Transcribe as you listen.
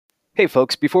Hey,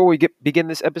 folks, before we begin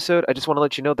this episode, I just want to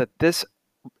let you know that this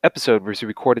episode was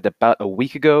recorded about a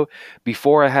week ago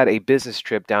before I had a business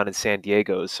trip down in San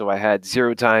Diego. So I had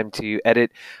zero time to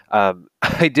edit. I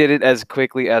did it as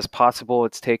quickly as possible.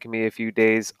 It's taken me a few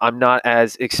days. I'm not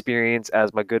as experienced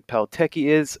as my good pal Techie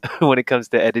is when it comes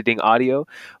to editing audio,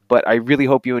 but I really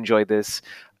hope you enjoy this.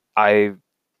 I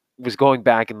was going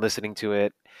back and listening to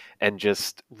it and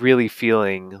just really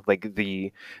feeling like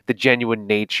the genuine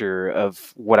nature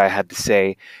of what I had to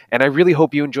say. And I really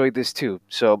hope you enjoyed this too.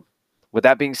 So with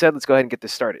that being said, let's go ahead and get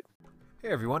this started. Hey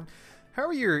everyone, how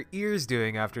are your ears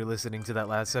doing after listening to that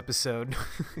last episode?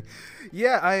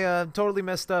 Yeah, I totally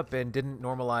messed up and didn't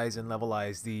normalize and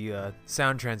levelize the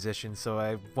sound transition, so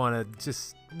I want to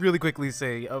just really quickly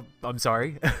say I'm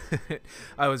sorry.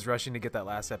 I was rushing to get that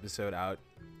last episode out,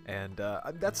 and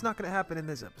that's not going to happen in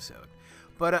this episode.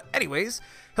 But anyways,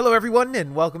 hello everyone,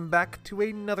 and welcome back to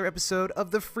another episode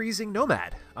of The Freezing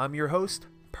Nomad. I'm your host,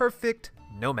 Perfect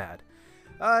Nomad.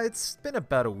 It's been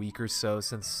about a week or so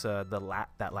since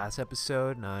that last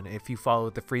episode, and if you follow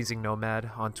The Freezing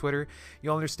Nomad on Twitter,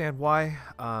 you'll understand why.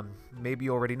 Maybe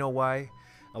you already know why.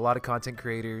 A lot of content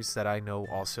creators that I know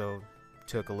also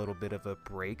took a little bit of a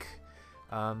break.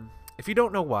 If you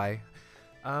don't know why,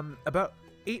 about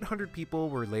 800 people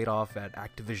were laid off at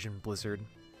Activision Blizzard,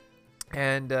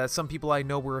 and some people I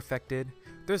know were affected.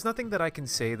 There's nothing that I can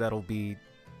say that'll be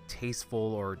tasteful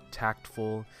or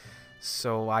tactful,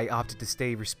 so I opted to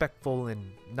stay respectful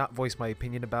and not voice my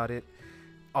opinion about it.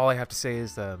 All I have to say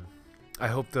is I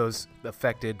hope those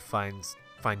affected find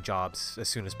jobs as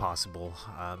soon as possible.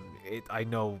 I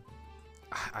know,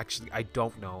 actually I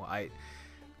don't know.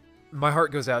 My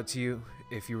heart goes out to you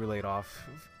if you were laid off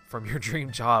from your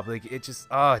dream job. Like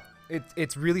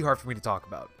it's really hard for me to talk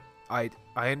about. I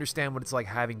understand what it's like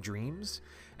having dreams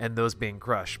and those being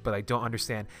crushed, but I don't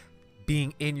understand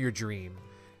being in your dream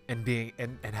and being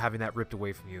and having that ripped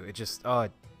away from you. It just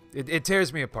it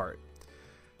tears me apart.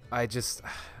 I just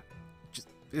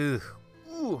ugh.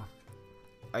 Ooh.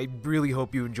 I really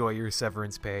hope you enjoy your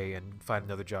severance pay and find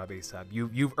another job ASAP.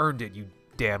 You've earned it, you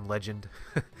damn legend.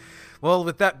 Well,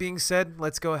 with that being said,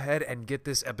 let's go ahead and get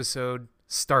this episode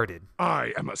started.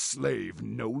 I am a slave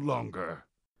no longer.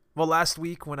 Well, last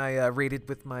week when I raided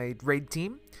with my raid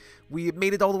team, we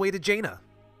made it all the way to Jaina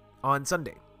on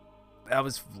Sunday. That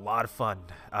was a lot of fun.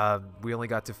 We only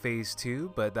got to phase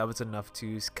 2, but that was enough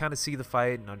to kind of see the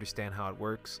fight and understand how it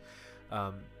works.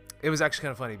 It was actually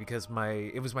kind of funny because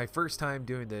it was my first time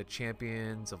doing the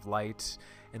Champions of Light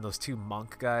and those two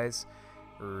monk guys,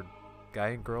 or guy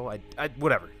and girl. I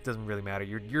whatever. It doesn't really matter.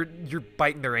 You're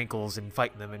biting their ankles and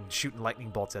fighting them and shooting lightning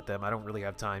bolts at them. I don't really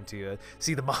have time to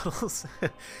see the models,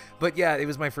 but yeah, it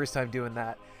was my first time doing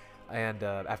that. And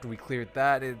after we cleared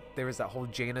that, there was that whole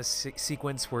Jaina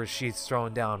sequence where she's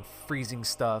throwing down freezing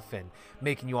stuff and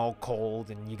making you all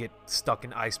cold and you get stuck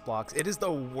in ice blocks. It is the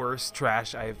worst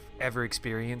trash I've ever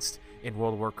experienced in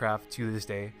World of Warcraft to this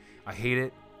day. I hate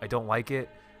it. I don't like it.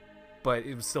 But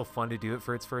it was still fun to do it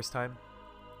for its first time.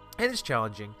 And it's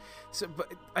challenging. So,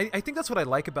 but I think that's what I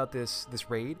like about this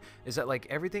raid, is that like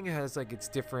everything has like its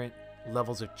different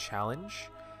levels of challenge.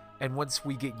 And once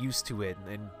we get used to it,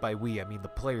 and by we, I mean the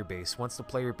player base, once the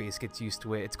player base gets used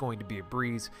to it, it's going to be a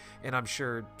breeze. And I'm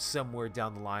sure somewhere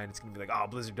down the line, it's going to be like, oh,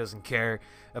 Blizzard doesn't care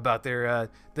about their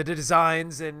the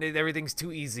designs and everything's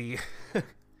too easy. That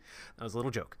was a little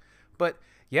joke. But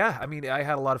yeah, I mean, I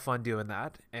had a lot of fun doing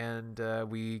that. And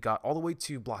we got all the way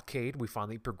to Blockade. We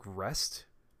finally progressed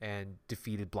and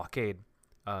defeated Blockade.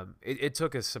 It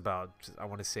took us about, I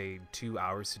want to say, 2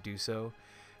 hours to do so.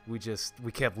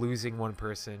 We kept losing one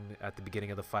person at the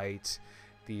beginning of the fight.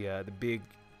 The big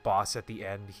boss at the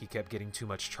end, he kept getting too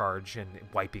much charge and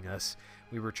wiping us.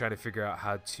 We were trying to figure out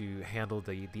how to handle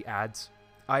the ads.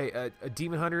 A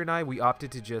Demon Hunter and we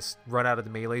opted to just run out of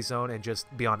the melee zone and just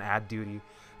be on ad duty.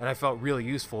 And I felt really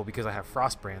useful because I have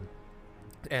Frostbrand.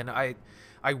 And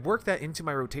I worked that into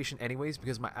my rotation anyways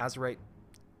because my Azerite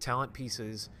talent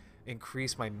pieces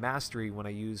increase my mastery when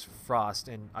I use Frost,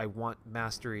 and I want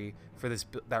mastery for that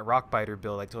Rockbiter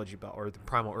build I told you about, or the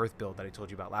Primal Earth build that I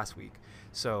told you about last week.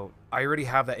 So I already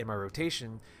have that in my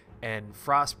rotation, and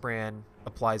Frostbrand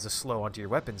applies a slow onto your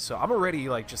weapons, so I'm already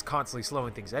like just constantly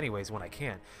slowing things anyways when I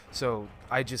can. So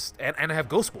I just and I have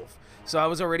Ghost Wolf, so I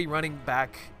was already running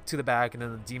back to the back, and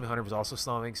then the Demon Hunter was also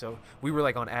slowing, so we were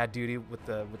like on ad duty with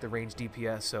the range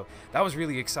DPS. So that was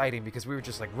really exciting because we were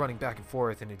just like running back and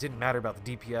forth, and it didn't matter about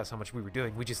the DPS how much we were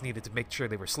doing. We just needed to make sure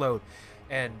they were slowed.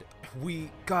 And we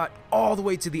got all the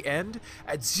way to the end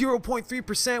at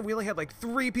 0.3%. We only had like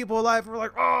 3 people alive, and we're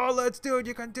like, oh, let's do it,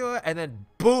 you can do it. And then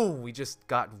boom, we just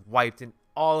got wiped, and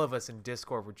all of us in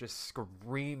Discord were just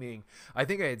screaming. I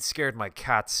think I had scared my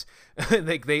cats.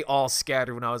 Like they all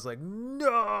scattered when I was like,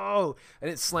 no! I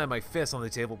didn't slam my fist on the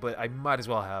table, but I might as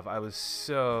well have. I was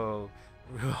so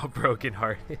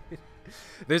brokenhearted.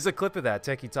 There's a clip of that.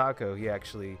 Techie Taco,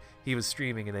 he was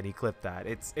streaming and then he clipped that.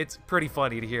 It's pretty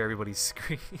funny to hear everybody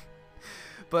scream.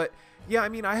 But yeah, I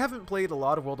mean, I haven't played a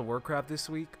lot of World of Warcraft this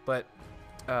week, but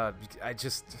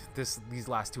these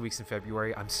last 2 weeks in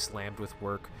February, I'm slammed with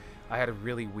work. I had a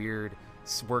really weird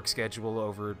work schedule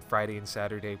over Friday and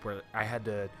Saturday where I had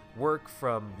to work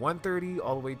from 1:30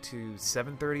 all the way to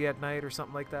 7:30 at night or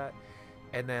something like that.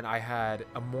 And then I had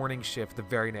a morning shift the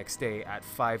very next day at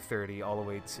 5:30 all the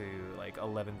way to like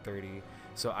 11:30.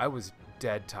 So I was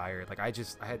dead tired. Like I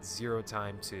had zero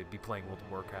time to be playing World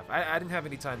of Warcraft. I didn't have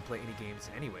any time to play any games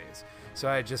anyways. So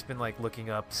I had just been like looking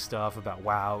up stuff about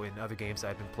WoW and other games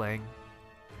I'd been playing.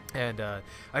 And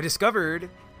I discovered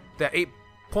that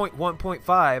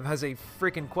 8.1.5 has a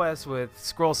freaking quest with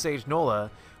Scroll Sage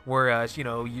Nola where,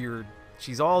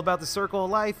 she's all about the circle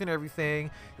of life and everything,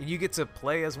 and you get to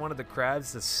play as one of the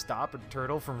crabs to stop a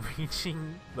turtle from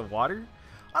reaching the water.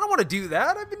 I don't want to do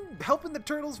that. I've been helping the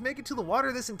turtles make it to the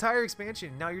water this entire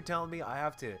expansion. Now you're telling me I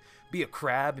have to be a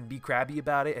crab and be crabby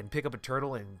about it and pick up a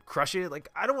turtle and crush it? Like,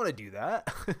 I don't want to do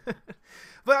that.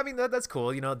 But, I mean, that's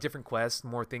cool. Different quests,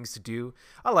 more things to do.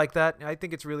 I like that. I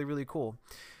think it's really, really cool.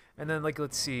 And then,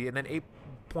 let's see. And then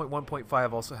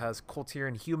 8.1.5 also has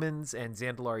Koltiran humans and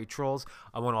Zandalari trolls.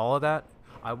 I want all of that.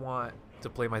 I want to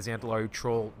play my Zandalari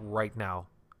troll right now.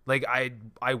 Like,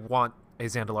 I want a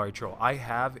Zandalari troll. I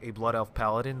have a Blood Elf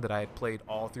Paladin that I played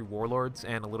all through Warlords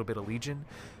and a little bit of Legion.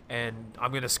 And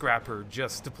I'm going to scrap her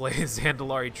just to play a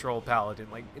Zandalari troll Paladin.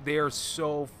 Like, they are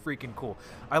so freaking cool.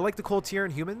 I like the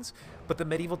Koltiran humans, but the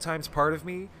medieval times part of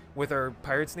me with our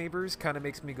pirates neighbors kind of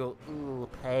makes me go, ooh,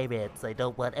 pirates, I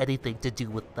don't want anything to do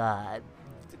with that.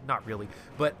 Not really,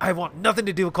 but I want nothing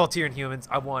to do with Koltiran humans.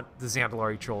 I want the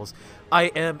Zandalari trolls. I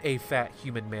am a fat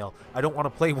human male. I don't want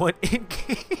to play one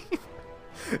in-game.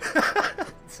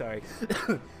 Sorry.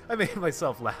 I made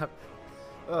myself laugh.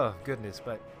 Oh, goodness,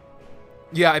 but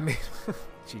yeah, I made...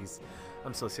 Jeez,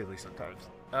 I'm so silly sometimes.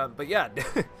 But yeah...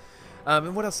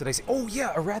 and what else did I say? Oh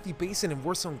yeah, Arathi Basin and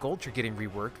Warsong Gulch are getting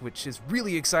reworked, which is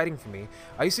really exciting for me.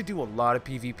 I used to do a lot of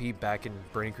PvP back in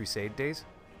Burning Crusade days,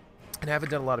 and I haven't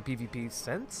done a lot of PvP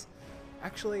since.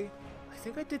 Actually, I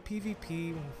think I did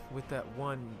PvP with that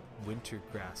one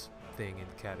Wintergrass thing in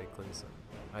Cataclysm.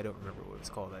 I don't remember what it's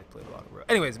called. I played a lot of...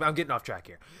 Anyways, I'm getting off track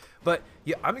here. But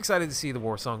yeah, I'm excited to see the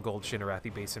Warsong Gulch and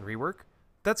Arathi Basin rework.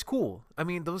 That's cool. I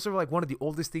mean, those are like one of the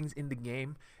oldest things in the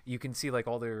game. You can see like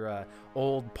all their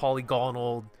old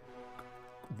polygonal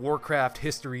Warcraft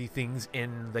history things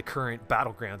in the current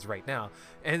battlegrounds right now.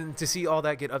 And to see all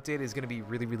that get updated is going to be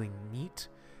really, really neat.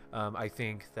 I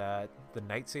think that the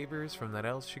Night Sabers from that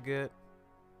else should get,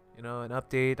 an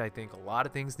update. I think a lot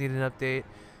of things need an update.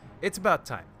 It's about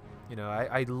time.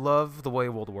 I love the way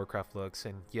World of Warcraft looks,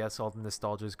 and yes, all the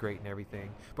nostalgia is great and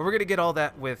everything, but we're gonna get all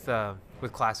that with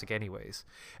Classic anyways,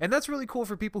 and that's really cool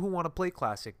for people who want to play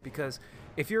Classic, because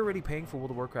if you're already paying for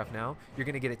World of Warcraft now, you're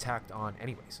gonna get it tacked on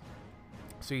anyways.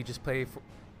 So you just pay for...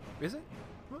 Is it?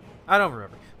 I don't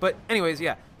remember. But anyways,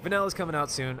 yeah, Vanilla's coming out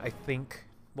soon, I think.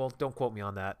 Well, don't quote me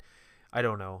on that. I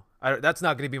don't know. That's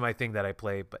not gonna be my thing that I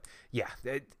play, but yeah,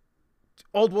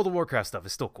 old World of Warcraft stuff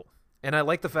is still cool. And I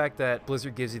like the fact that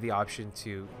Blizzard gives you the option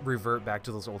to revert back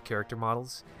to those old character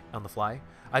models on the fly.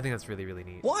 I think that's really, really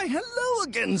neat. Why, hello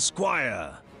again,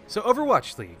 Squire! So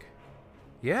Overwatch League.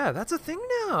 Yeah, that's a thing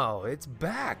now. It's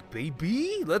back,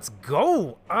 baby. Let's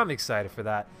go. I'm excited for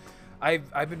that.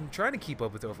 I've been trying to keep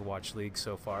up with Overwatch League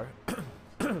so far.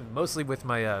 Mostly with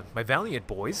my my Valiant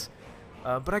boys.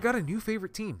 But I got a new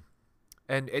favorite team.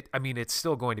 And it's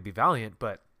still going to be Valiant,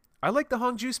 but I like the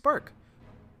Hongju Spark.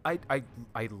 I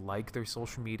like their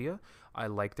social media. I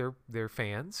like their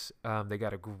fans. They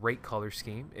got a great color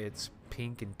scheme. It's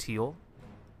pink and teal,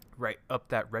 right up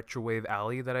that retrowave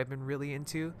alley that I've been really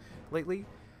into lately.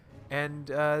 And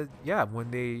yeah, when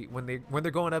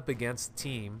they're going up against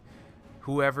team,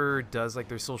 whoever does like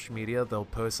their social media, they'll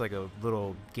post like a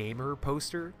little gamer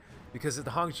poster, because at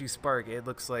the Hongju Spark, it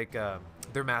looks like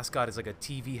their mascot is like a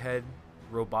TV head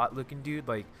robot looking dude.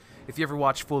 Like if you ever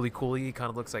watch Fully Cooley, he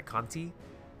kind of looks like Kanti.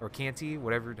 Or Canty,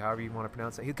 however you want to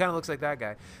pronounce it. He kind of looks like that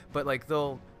guy. But, like,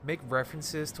 they'll make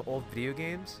references to old video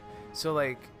games. So,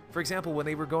 like, for example, when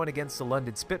they were going against the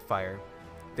London Spitfire,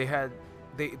 they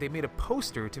made a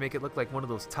poster to make it look like one of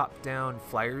those top-down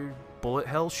flyer bullet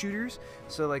hell shooters.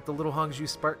 So, like, the little Hongju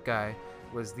Spark guy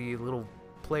was the little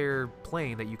player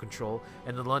plane that you control,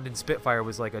 and the London Spitfire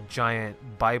was like a giant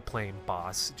biplane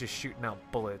boss just shooting out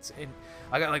bullets. And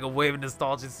I got like a wave of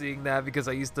nostalgia seeing that because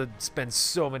I used to spend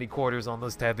so many quarters on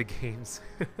those type of games.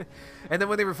 And then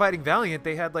when they were fighting Valiant,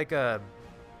 they had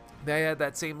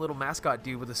that same little mascot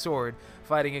dude with a sword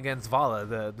fighting against Vala,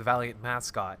 the Valiant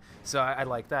mascot. So I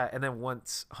like that. And then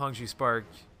once Hangzhou Spark,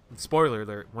 spoiler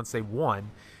alert, once they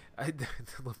won, the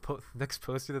next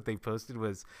poster that they posted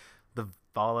was the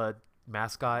Vala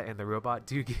mascot and the robot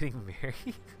dude getting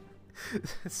married.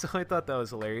 So I thought that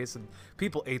was hilarious, and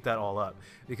people ate that all up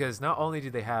because not only do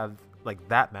they have like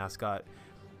that mascot,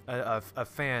 a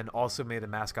fan also made a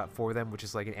mascot for them, which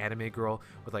is like an anime girl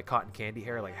with like cotton candy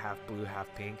hair, like half blue,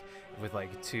 half pink, with like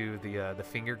the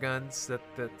finger guns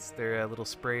that's their little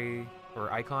spray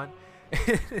or icon.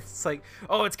 It's like,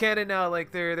 oh, it's canon now.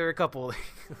 Like they're a couple. Like,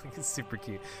 it's super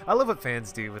cute. I love what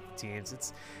fans do with the teams.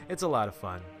 It's a lot of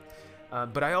fun.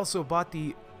 But I also bought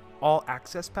the All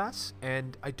Access Pass,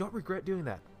 and I don't regret doing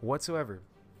that whatsoever.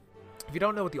 If you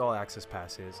don't know what the All Access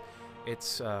Pass is,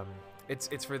 it's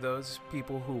for those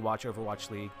people who watch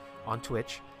Overwatch League on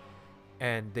Twitch,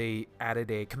 and they added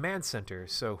a command center.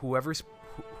 So whoever's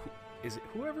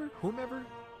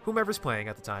playing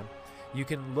at the time, you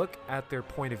can look at their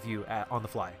point of view on the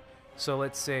fly. So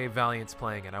let's say Valiant's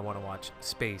playing and I want to watch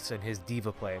Space and his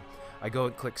D.Va play. I go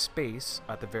and click Space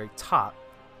at the very top,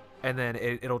 and then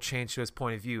it'll change to his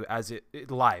point of view as it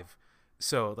live.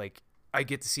 So like I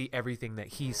get to see everything that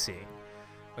he's seeing.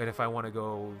 And if I want to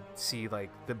go see like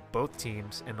both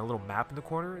teams and a little map in the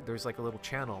corner, there's like a little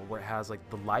channel where it has like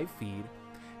the live feed.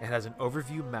 It has an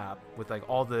overview map with like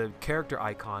all the character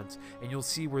icons, and you'll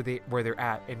see where they're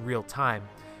at in real time.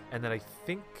 And then I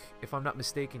think, if I'm not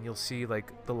mistaken, you'll see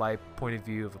like the live point of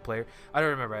view of a player. I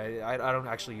don't remember. I don't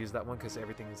actually use that one because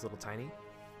everything is a little tiny.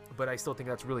 But I still think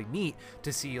that's really neat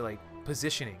to see like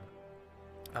positioning.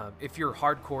 If you're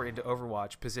hardcore into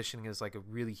Overwatch, positioning is like a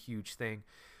really huge thing.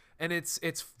 And it's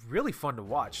really fun to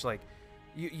watch. Like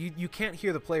you can't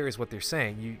hear the players what they're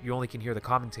saying. You only can hear the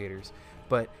commentators.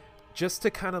 But just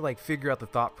to kind of like figure out the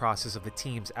thought process of the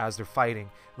teams as they're fighting,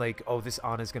 like, oh, this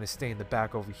Ana's going to stay in the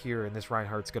back over here, and this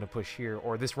Reinhardt's going to push here,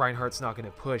 or this Reinhardt's not going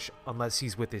to push unless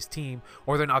he's with his team,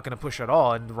 or they're not going to push at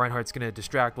all, and Reinhardt's going to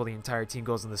distract while the entire team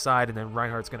goes on the side, and then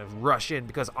Reinhardt's going to rush in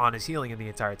because Ana's healing in the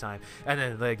entire time, and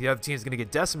then like the other team's going to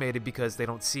get decimated because they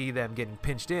don't see them getting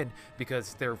pinched in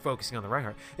because they're focusing on the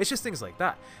Reinhardt. It's just things like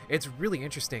that. It's really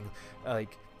interesting,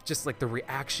 like just like the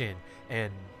reaction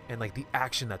and like the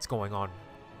action that's going on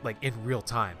like in real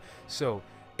time. So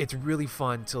it's really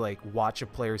fun to like watch a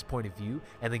player's point of view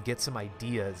and then get some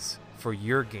ideas for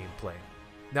your gameplay.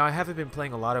 Now I haven't been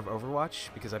playing a lot of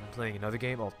Overwatch because I've been playing another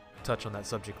game. I'll touch on that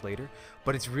subject later,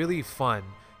 but it's really fun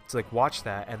to like watch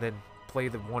that and then play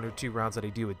the 1 or 2 rounds that I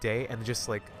do a day and just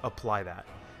like apply that.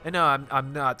 And no,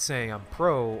 I'm not saying I'm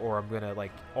pro or I'm gonna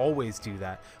like always do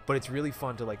that, but it's really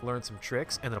fun to like learn some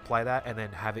tricks and then apply that and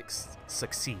then have it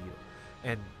succeed.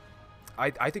 And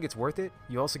I think it's worth it.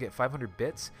 You also get 500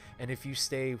 bits, and if you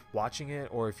stay watching it,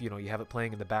 or if you have it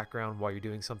playing in the background while you're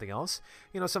doing something else,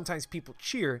 sometimes people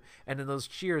cheer, and then those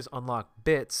cheers unlock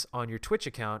bits on your Twitch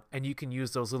account, and you can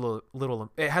use those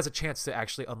little. It has a chance to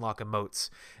actually unlock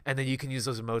emotes, and then you can use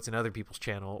those emotes in other people's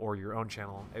channel or your own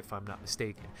channel, if I'm not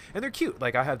mistaken. And they're cute.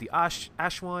 Like I have the Ash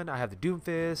one, I have the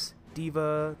Doomfist,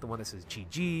 D.Va, the one that says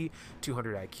GG,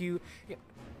 200 IQ. Yeah,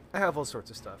 I have all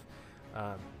sorts of stuff.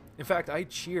 In fact, I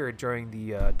cheered during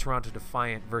the Toronto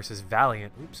Defiant versus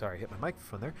Valiant. Oops, sorry, I hit my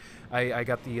microphone there. I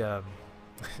got the...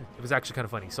 it was actually kind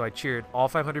of funny. So I cheered all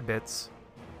 500 bits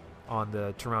on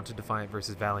the Toronto Defiant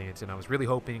versus Valiant, and I was really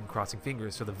hoping, crossing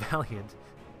fingers for the Valiant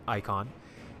icon.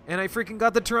 And I freaking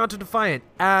got the Toronto Defiant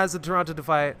as the Toronto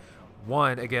Defiant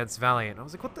won against Valiant. I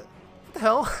was like, what the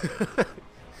hell?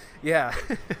 Yeah.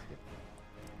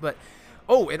 But,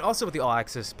 oh, and also with the All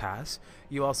Access Pass,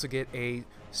 you also get a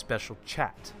special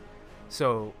chat.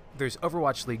 So there's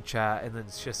Overwatch League chat, and then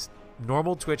it's just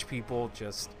normal Twitch people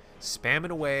just spamming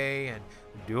away and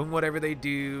doing whatever they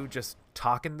do, just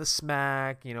talking the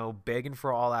smack, begging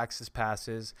for all access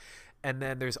passes. And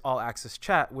then there's all access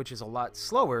chat, which is a lot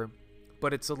slower,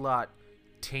 but it's a lot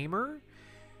tamer,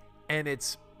 and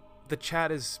the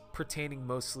chat is pertaining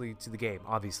mostly to the game,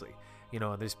 obviously.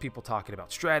 And there's people talking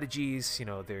about strategies,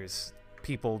 there's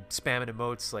people spamming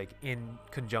emotes like in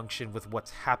conjunction with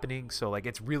what's happening, so like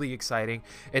it's really exciting.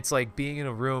 It's like being in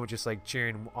a room just like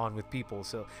cheering on with people,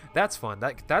 so that's fun.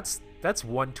 That's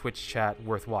one Twitch chat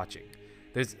worth watching.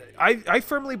 I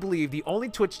firmly believe the only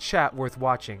Twitch chat worth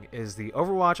watching is the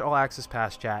Overwatch All Access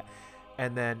Pass chat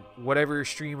and then whatever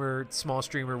streamer, small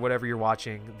streamer, whatever you're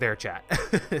watching, their chat.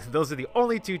 Those are the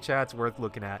only two chats worth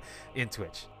looking at in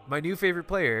Twitch. My new favorite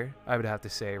player, I would have to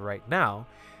say right now,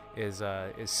 is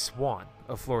Swan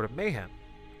of Florida Mayhem,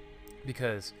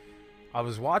 because I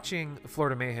was watching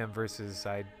Florida Mayhem versus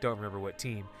I don't remember what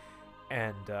team,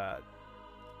 and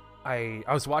I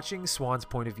was watching Swan's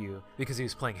point of view because he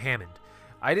was playing Hammond.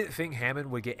 I didn't think Hammond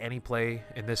would get any play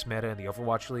in this meta in the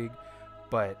Overwatch League,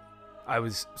 but I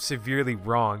was severely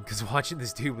wrong because watching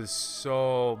this dude was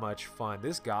so much fun.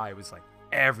 This guy was like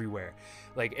everywhere,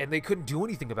 like, and they couldn't do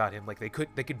anything about him. Like they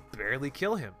could barely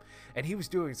kill him, and he was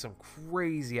doing some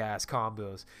crazy ass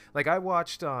combos. Like I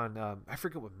watched on I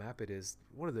forget what map it is,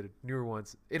 one of the newer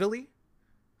ones, Italy,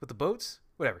 with the boats,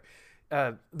 whatever.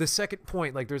 The second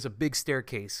point, like there's a big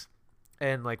staircase,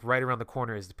 and like right around the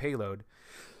corner is the payload.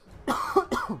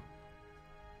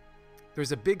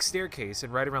 There's a big staircase,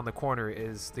 and right around the corner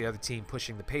is the other team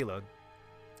pushing the payload.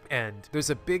 And there's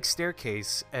a big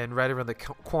staircase, and right around the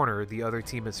corner, the other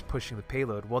team is pushing the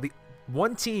payload. Well, the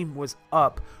one team was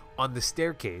up on the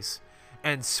staircase,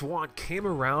 and Swan came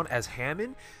around as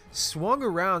Hammond, swung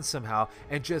around somehow,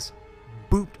 and just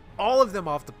booped all of them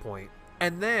off the point,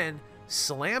 and then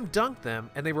slam dunked them,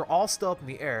 and they were all still up in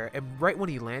the air. And right when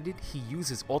he landed, he used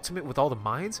his ultimate with all the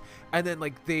mines, and then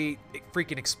like it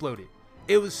freaking exploded.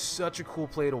 It was such a cool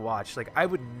play to watch. Like I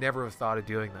would never have thought of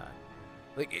doing that.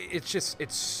 Like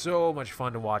it's so much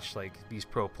fun to watch like these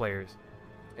pro players,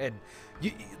 and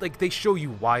like they show you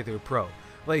why they're pro.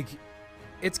 Like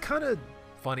it's kind of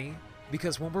funny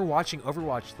because when we're watching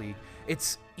Overwatch League,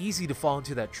 it's easy to fall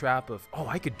into that trap of, oh,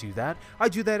 I could do that. I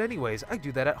do that anyways. I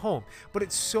do that at home. But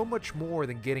it's so much more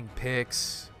than getting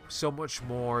picks, so much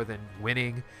more than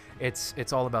winning.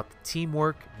 It's all about the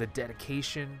teamwork, the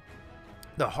dedication,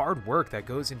 the hard work that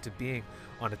goes into being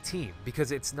on a team,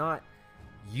 because it's not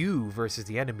you versus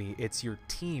the enemy, it's your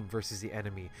team versus the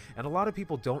enemy. And a lot of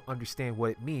people don't understand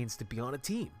what it means to be on a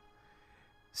team.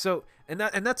 So, and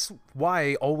that's why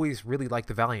I always really like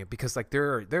the Valiant, because like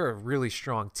they're a really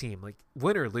strong team. Like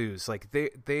win or lose, like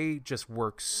they just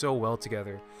work so well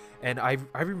together. And I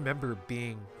remember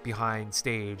being behind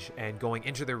stage and going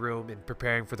into their room and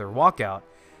preparing for their walkout,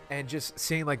 and just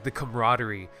seeing like the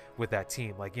camaraderie with that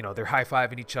team. Like, you know, they're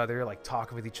high-fiving each other, like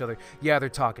talking with each other. Yeah, they're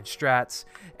talking strats,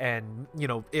 and you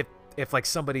know, if like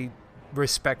somebody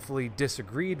respectfully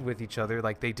disagreed with each other,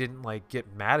 like they didn't like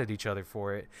get mad at each other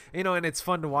for it, you know. And it's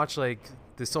fun to watch like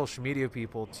the social media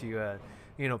people to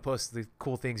you know, post the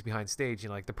cool things behind stage, you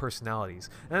know, like the personalities.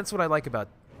 And that's what I like about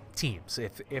teams.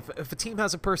 If a team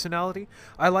has a personality,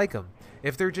 I like them.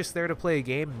 If they're just there to play a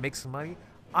game and make some money,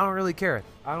 I don't really care.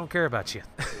 I don't care about you.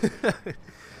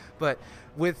 But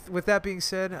with that being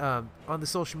said, on the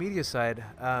social media side,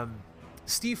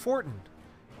 Steve Fortin,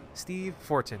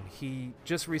 he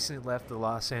just recently left the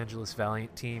Los Angeles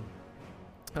Valiant team,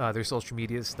 their social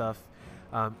media stuff,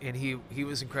 and he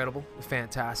was incredible, a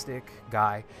fantastic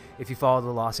guy. If you follow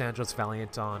the Los Angeles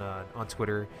Valiant on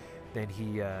Twitter, then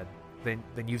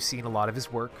then you've seen a lot of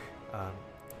his work.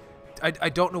 I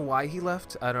don't know why he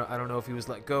left. I don't know if he was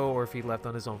let go or if he left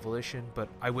on his own volition, but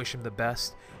I wish him the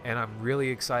best, and I'm really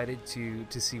excited to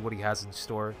see what he has in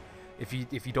store. If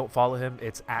you don't follow him,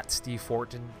 it's at Steve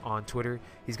Fortin on Twitter.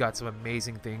 He's got some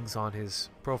amazing things on his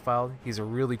profile. He's a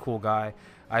really cool guy.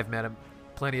 I've met him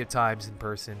plenty of times in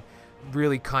person.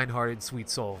 Really kind-hearted, sweet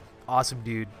soul. Awesome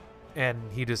dude, and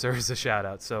he deserves a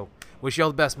shout-out. So wish you all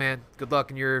the best, man. Good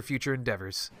luck in your future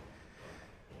endeavors.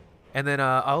 And then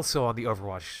also on the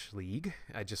Overwatch League,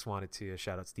 I just wanted to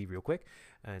shout out Steve real quick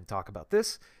and talk about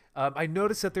this. I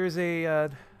noticed that there's a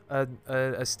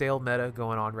stale meta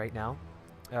going on right now.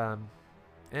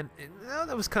 And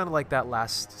that was kind of like that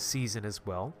last season as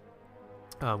well,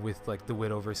 with like the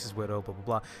Widow versus Widow, blah, blah,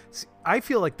 blah. See, I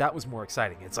feel like that was more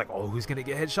exciting. It's like, oh, who's going to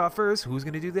get headshot first? Who's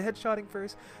going to do the headshotting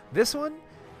first? This one,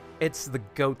 it's the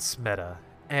GOATS meta.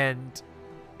 And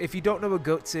if you don't know what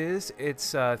GOATS is,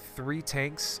 it's 3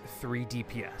 tanks, 3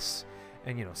 DPS.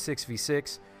 And, you know,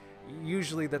 6v6.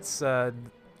 Usually that's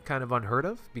kind of unheard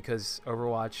of, because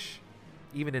Overwatch,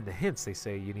 even in the hints, they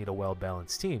say you need a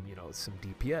well-balanced team. You know, some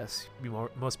DPS.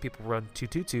 Most people run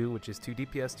 2-2-2, which is 2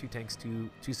 DPS, 2 tanks, 2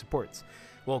 supports.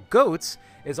 Well, GOATS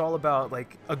is all about,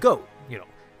 like, a GOAT. You know,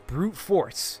 brute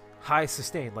force, high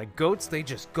sustain. Like, GOATS, they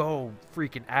just go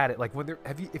freaking at it. Like, when they're...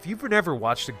 If you've never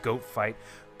watched a GOAT fight,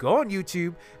 go on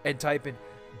YouTube and type in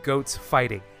GOATS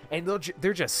fighting, and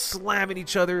they're just slamming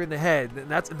each other in the head, and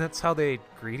that's how they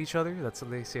greet each other. That's how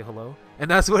they say hello,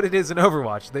 and that's what it is in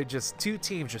Overwatch. They just 2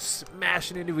 teams just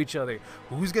smashing into each other.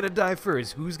 Who's gonna die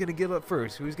first? Who's gonna give up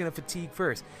first? Who's gonna fatigue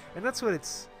first? And that's what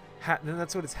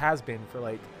it has been for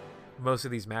like most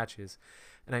of these matches.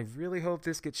 and I really hope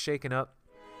this gets shaken up.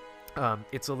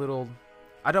 It's a little,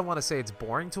 I don't want to say it's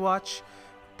boring to watch,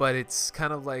 but it's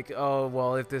kind of like, oh,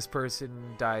 well, if this person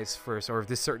dies first, or if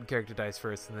this certain character dies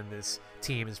first, and then this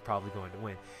team is probably going to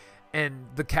win. And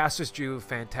the casters do a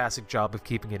fantastic job of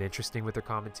keeping it interesting with their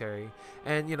commentary.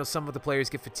 And, you know, some of the players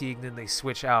get fatigued and they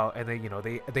switch out and they, you know,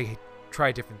 they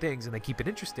try different things and they keep it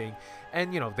interesting.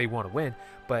 And, you know, they want to win.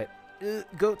 But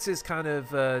GOATS is kind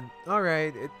of, all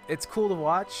right, it's cool to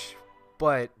watch,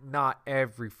 but not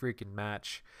every freaking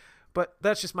match. But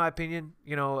that's just my opinion,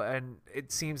 you know, and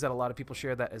it seems that a lot of people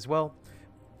share that as well.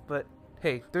 But,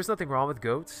 hey, there's nothing wrong with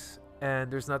GOATS,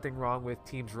 and there's nothing wrong with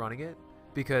teams running it,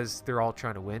 because they're all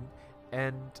trying to win.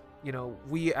 And, you know,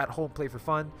 we at home play for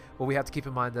fun, but we have to keep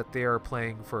in mind that they are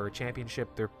playing for a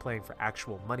championship, they're playing for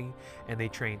actual money, and they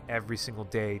train every single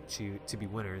day to be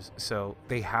winners. So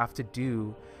they have to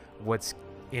do what's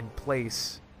in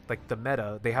place, like the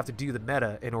meta. They have to do the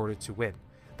meta in order to win.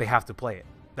 They have to play it.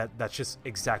 That's just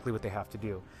exactly what they have to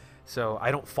do. So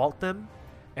I don't fault them,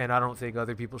 and I don't think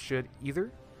other people should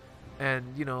either. And,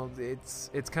 you know, it's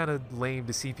kind of lame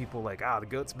to see people like, the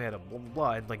GOATS meta, blah, blah,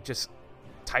 blah, and like just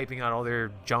typing out all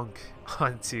their junk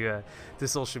onto to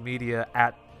social media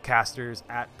at casters,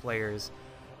 at players.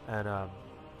 And I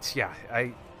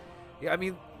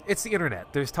mean, it's the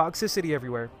internet. There's toxicity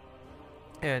everywhere.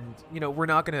 And, you know, we're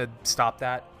not going to stop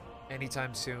that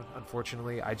anytime soon.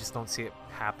 Unfortunately, I just don't see it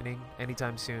happening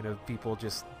anytime soon, of people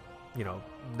just, you know,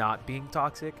 not being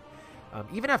toxic.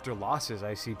 Even after losses,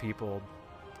 I see people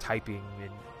typing in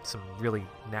some really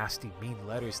nasty, mean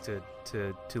letters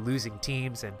to losing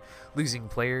teams and losing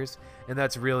players, and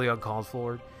that's really uncalled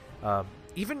for.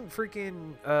 Even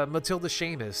freaking Matilda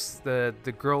Seamus,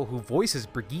 the girl who voices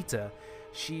Brigitte,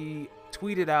 she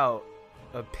tweeted out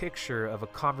a picture of a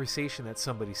conversation that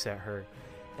somebody sent her,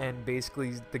 and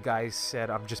basically the guy said,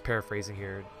 I'm just paraphrasing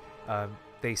here,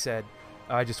 they said,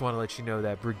 I just want to let you know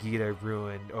that Brigitte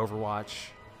ruined Overwatch.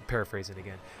 Paraphrasing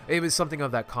again, it was something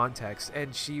of that context,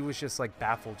 and she was just like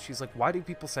baffled. She's like, why do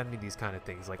people send me these kind of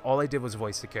things? Like, all I did was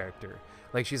voice the character.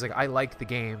 Like, she's like, I like the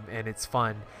game and it's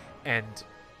fun, and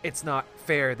it's not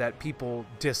fair that people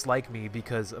dislike me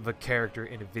because of a character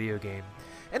in a video game.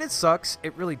 And it sucks,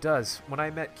 it really does. When I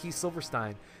met Keith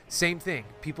Silverstein, same thing.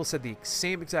 People said the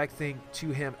same exact thing to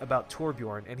him about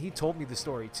Torbjorn, and he told me the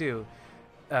story too,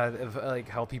 of like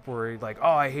how people were like, oh,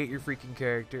 I hate your freaking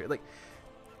character. Like,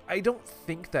 I don't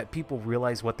think that people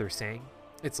realize what they're saying.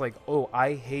 It's like, oh,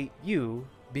 I hate you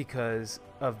because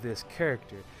of this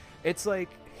character. It's like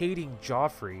hating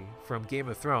Joffrey from Game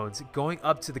of Thrones, going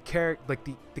up to the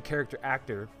character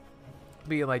actor,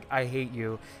 being like, I hate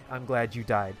you, I'm glad you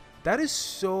died. That is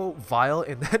so vile,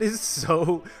 and that is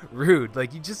so rude.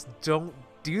 Like, you just don't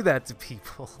do that to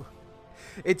people.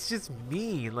 It's just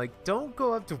mean. Like, don't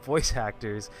go up to voice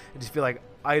actors and just be like,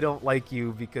 I don't like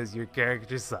you because your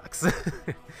character sucks.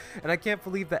 And I can't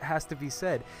believe that has to be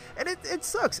said. And it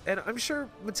sucks. And I'm sure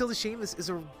Matilda Seamus is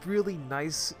a really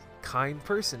nice, kind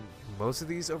person. Most of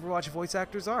these Overwatch voice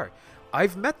actors are.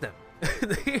 I've met them.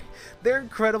 They're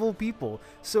incredible people.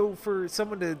 So for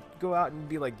someone to go out and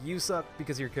be like, you suck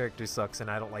because your character sucks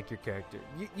and I don't like your character,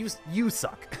 you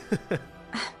suck.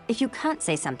 If you can't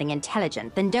say something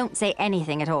intelligent, then don't say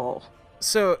anything at all.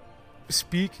 So,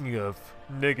 speaking of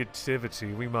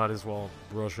negativity, we might as well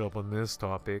brush up on this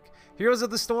topic. Heroes of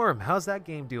the Storm, how's that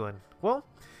game doing? Well,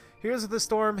 Heroes of the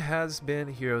Storm has been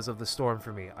Heroes of the Storm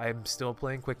for me. I'm still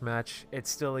playing Quick Match. It's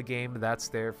still a game that's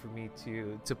there for me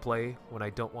to play when I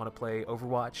don't want to play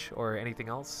Overwatch or anything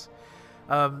else.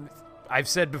 I've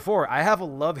said before, I have a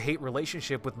love-hate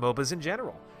relationship with MOBAs in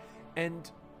general.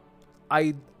 And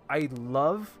I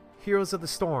love Heroes of the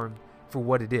Storm for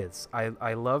what it is.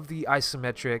 I love the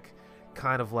isometric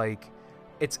kind of like,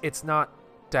 it's not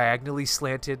diagonally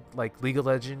slanted like League of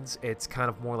Legends. It's kind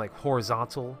of more like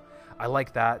horizontal. I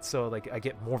like that, so like I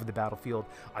get more of the battlefield.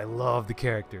 I love the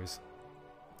characters.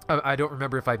 I don't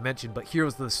remember if I mentioned, but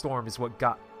Heroes of the Storm is what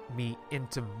got me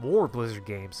into more Blizzard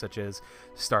games such as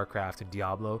StarCraft and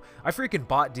Diablo. I freaking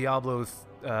bought Diablo.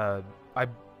 I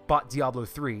bought Diablo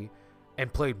 3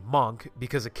 and played Monk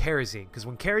because of Karazhan. Because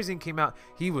when Karazhan came out,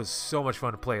 he was so much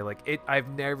fun to play. Like, I've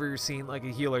never seen like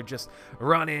a healer just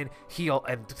run in, heal,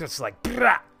 and just like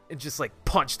and just like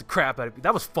punch the crap out of me.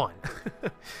 That was fun.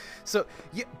 So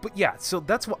yeah, so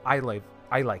that's what I like.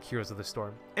 I like Heroes of the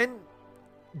Storm, and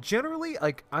generally,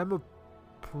 like, I'm a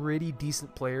pretty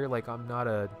decent player. Like, I'm not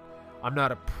a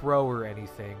pro or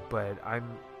anything, but I'm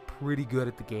pretty good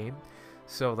at the game.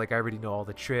 So, like, I already know all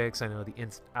the tricks. I know the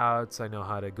ins and outs. I know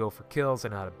how to go for kills. I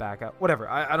know how to back out. Whatever.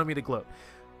 I don't mean to gloat.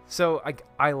 So,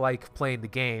 I like playing the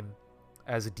game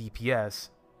as a DPS,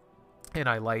 and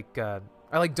I like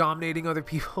I like dominating other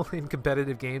people in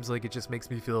competitive games. Like, it just makes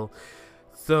me feel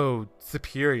so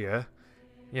superior.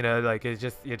 You know, like, you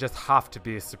just have to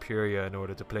be superior in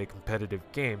order to play competitive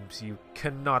games. You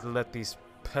cannot let these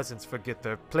peasants forget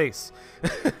their place.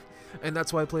 And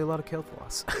that's why I play a lot of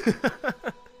Kael'thas.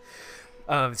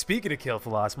 Speaking of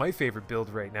Kael'thas, my favorite build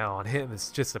right now on him is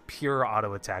just a pure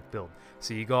auto attack build.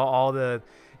 So you go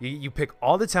you pick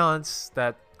all the talents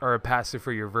that are a passive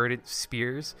for your verdant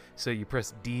spears. So you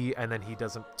press D, and then he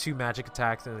does 2 magic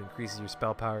attacks and increases your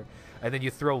spell power. And then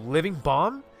you throw Living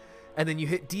Bomb, and then you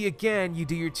hit D again. You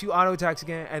do your 2 auto attacks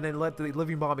again, and then let the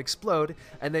Living Bomb explode.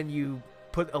 And then you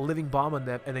put a Living Bomb on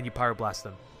them, and then you Pyro Blast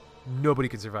them. Nobody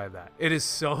can survive that. It is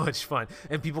so much fun,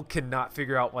 and people cannot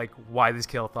figure out like why this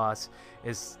Kael'thas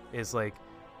is like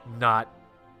not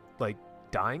like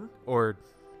dying, or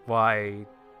why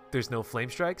there's no flame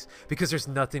strikes, because there's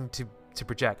nothing to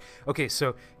project. Okay,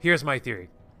 so here's my theory.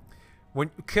 When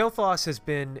Kael'thas has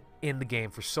been in the game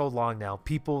for so long now,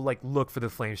 people like look for the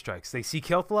flame strikes. They see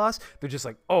Kael'thas, they're just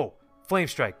like, oh, flame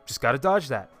strike, just gotta dodge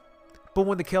that. But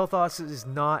when the Kael'thas is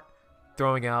not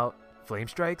throwing out flame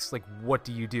strikes, like, what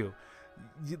do you do?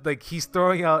 Like, he's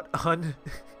throwing out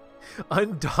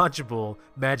undodgeable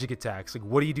magic attacks. Like,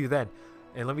 what do you do then?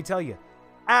 And let me tell you,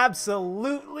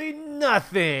 absolutely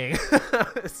nothing.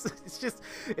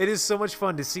 It is so much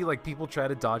fun to see like people try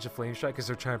to dodge a flame strike because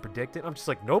they're trying to predict it. I'm just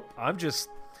like, nope, I'm just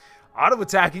auto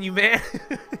attacking you, man.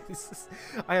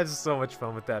 I have so much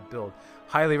fun with that build.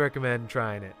 Highly recommend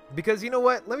trying it, because you know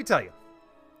what, let me tell you,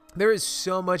 there is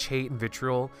so much hate and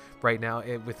vitriol right now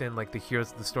within like the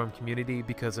Heroes of the Storm community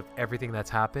because of everything that's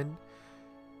happened.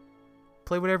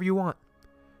 Play whatever you want,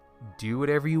 do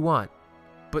whatever you want,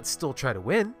 but still try to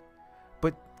win.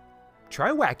 But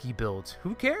try wacky builds.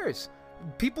 Who cares?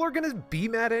 People are gonna be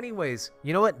mad anyways.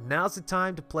 You know what? Now's the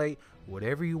time to play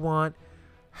whatever you want,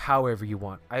 however you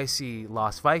want. I see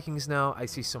Lost Vikings now. I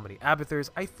see so many Abathurs.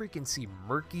 I freaking see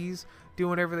Murkies doing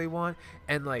whatever they want,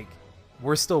 and like,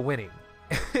 we're still winning.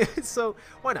 So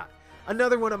why not?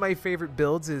 Another one of my favorite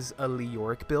builds is a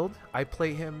Leoric build. I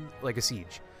play him like a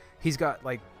siege. He's got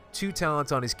like 2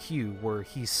 talents on his Q where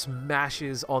he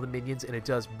smashes all the minions and it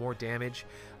does more damage.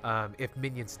 If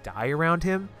minions die around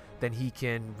him, then he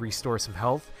can restore some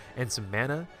health and some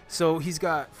mana. So he's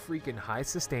got freaking high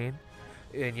sustain,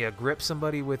 and you grip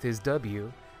somebody with his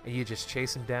W and you just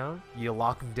chase him down. You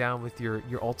lock them down with your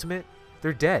ultimate.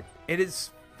 They're dead. It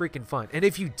is freaking fun. And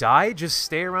if you die, just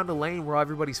stay around a lane where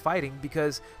everybody's fighting,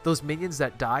 because those minions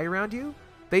that die around you,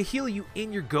 they heal you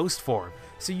in your ghost form,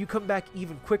 so you come back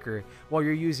even quicker while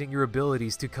you're using your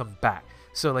abilities to come back.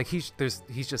 So like, he's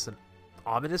just an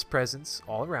ominous presence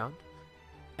all around,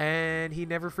 and he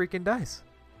never freaking dies.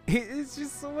 It's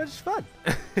just so much fun.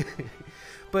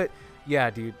 But yeah,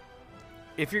 dude,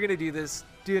 if you're gonna do this,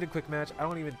 do it in quick match. I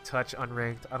don't even touch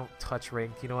unranked. I don't touch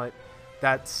ranked. You know what?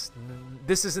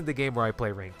 This isn't the game where I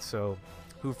play ranked, so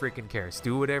who freaking cares?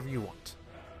 Do whatever you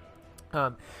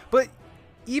want. But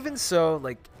even so,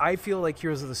 like, I feel like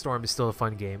Heroes of the Storm is still a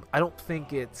fun game. I don't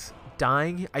think it's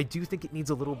dying. I do think it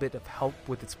needs a little bit of help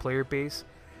with its player base,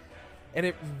 and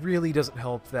it really doesn't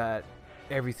help that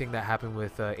everything that happened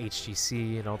with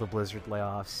HGC and all the Blizzard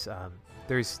layoffs.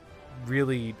 There's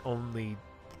really only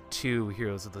 2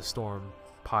 Heroes of the Storm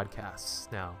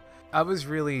podcasts now. I was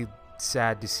really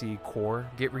sad to see Core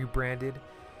get rebranded.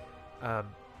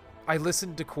 I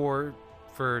listened to Core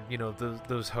for, you know,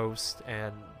 those hosts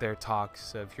and their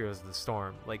talks of Heroes of the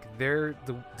Storm. Like, their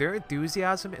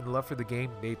enthusiasm and love for the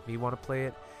game made me want to play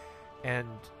it, and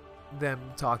them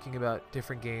talking about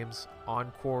different games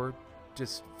on Core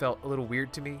just felt a little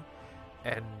weird to me.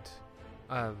 And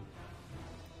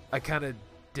I kind of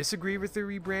disagree with the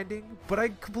rebranding, but I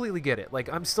completely get it. Like,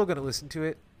 I'm still gonna listen to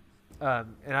it,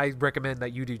 and I recommend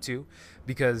that you do too,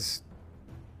 because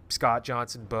Scott,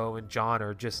 Johnson, Bo, and John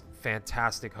are just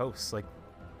fantastic hosts. Like,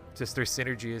 just their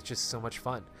synergy is just so much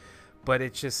fun. But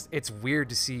it's weird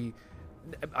to see.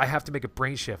 I have to make a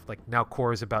brain shift. Like, now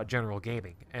Core is about general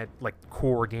gaming, and like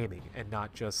core gaming, and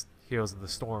not just Heroes of the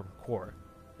Storm core.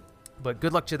 But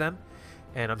good luck to them,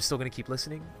 and I'm still gonna keep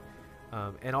listening.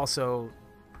 And also,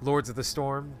 Lords of the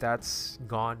Storm, that's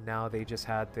gone now. They just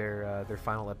had their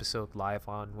final episode live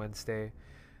on Wednesday.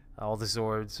 All the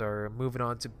Zords are moving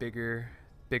on to bigger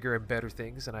and better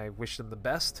things, and I wish them the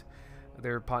best.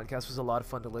 Their podcast was a lot of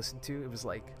fun to listen to. It was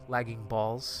like lagging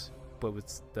balls, but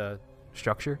with the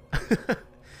structure.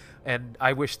 And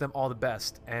I wish them all the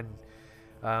best. And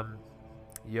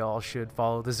y'all should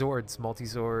follow the Zords,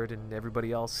 Multi-Zord, and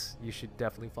everybody else. You should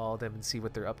definitely follow them and see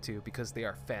what they're up to, because they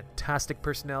are fantastic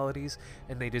personalities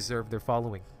and they deserve their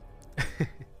following.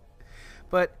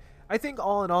 But I think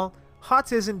all in all,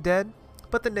 HOTS isn't dead.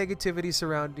 but the negativity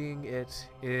surrounding it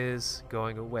is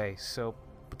going away. So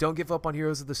don't give up on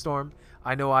Heroes of the Storm.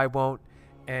 I know I won't,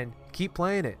 and keep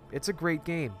playing it. It's a great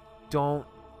game. Don't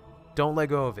let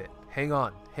go of it. Hang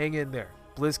on, hang in there.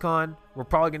 BlizzCon, we're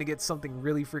probably gonna get something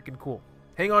really freaking cool.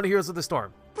 Hang on to Heroes of the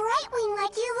Storm. Brightwing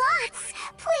like you lots.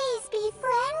 Please be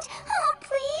friend. Oh,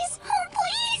 please. Oh,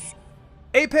 please.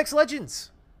 Apex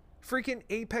Legends. Freaking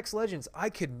Apex Legends.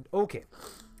 Okay.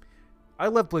 I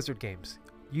love Blizzard games.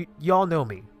 Y'all know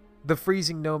me. The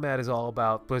Freezing Nomad is all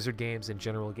about Blizzard games and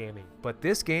general gaming. But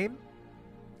this game,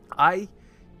 I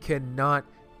cannot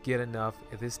get enough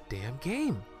of this damn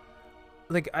game.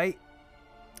 Like,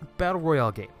 Battle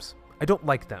Royale games, I don't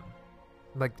like them.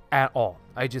 Like, at all.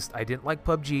 I didn't like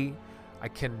PUBG. I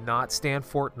cannot stand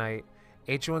Fortnite.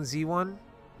 H1Z1?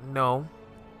 No.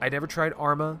 I never tried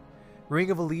Arma. Ring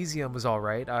of Elysium was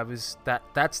alright.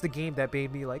 That's the game that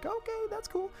made me like, okay, that's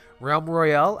cool. Realm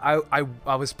Royale,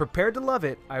 I was prepared to love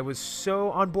it. I was so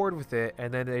on board with it,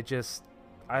 and then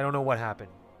I don't know what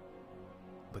happened.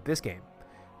 But this game,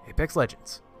 Apex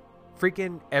Legends,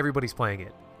 freaking everybody's playing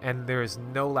it, and there is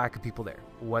no lack of people there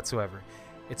whatsoever.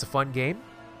 It's a fun game.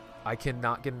 I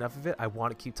cannot get enough of it. I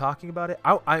want to keep talking about it.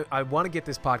 I want to get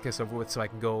this podcast over with so I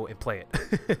can go and play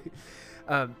it.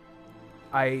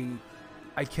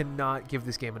 I cannot give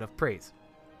this game enough praise.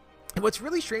 And what's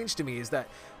really strange to me is that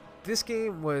this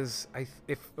game was,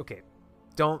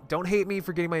 don't hate me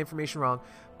for getting my information wrong,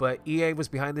 but EA was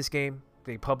behind this game.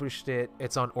 They published it.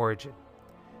 It's on Origin.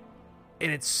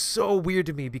 And it's so weird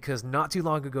to me because not too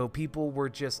long ago, people were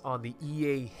just on the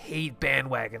EA hate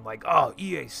bandwagon. Like, oh,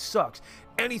 EA sucks.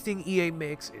 Anything EA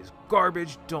makes is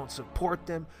garbage. Don't support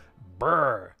them.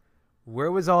 Brr.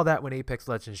 Where was all that when Apex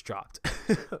Legends dropped?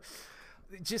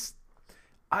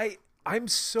 I'm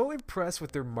so impressed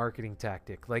with their marketing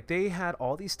tactic. Like, they had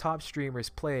all these top streamers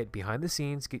play it behind the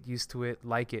scenes, get used to it,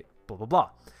 like it, blah, blah, blah.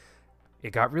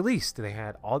 It got released. They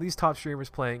had all these top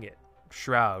streamers playing it.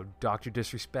 Shroud, Dr.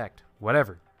 Disrespect,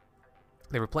 whatever.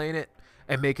 They were playing it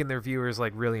and making their viewers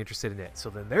like really interested in it. So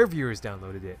then their viewers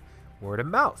downloaded it. Word of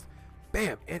mouth.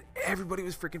 Bam. And everybody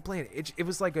was freaking playing it. It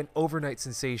was like an overnight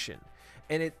sensation.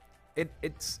 And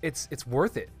it's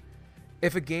worth it.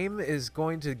 If a game is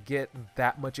going to get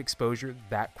that much exposure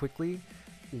that quickly,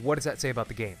 what does that say about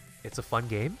the game? It's a fun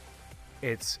game.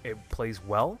 It plays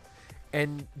well.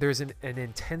 And there's an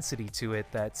intensity to it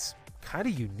that's kind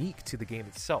of unique to the game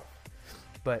itself.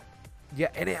 But yeah,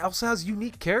 and it also has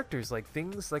unique characters, like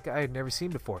things like I had never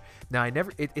seen before. Now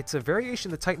it's a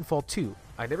variation of Titanfall 2.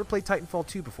 I never played Titanfall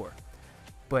 2 before,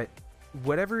 but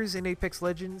whatever is in Apex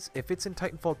Legends, if it's in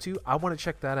Titanfall 2, I want to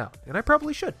check that out, and I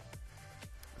probably should.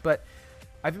 But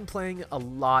I've been playing a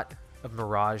lot of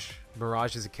Mirage.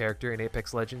 Mirage is a character in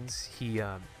Apex Legends.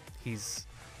 He's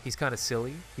kind of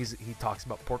silly. He talks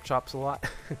about pork chops a lot,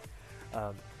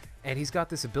 and he's got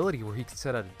this ability where he can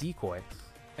set out a decoy.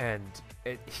 And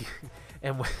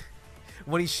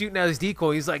when he's shooting at his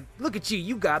decoy, he's like, "Look at you!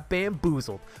 You got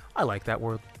bamboozled." I like that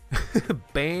word,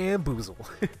 bamboozle.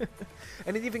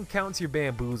 And it even counts your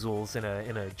bamboozles in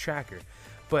a tracker.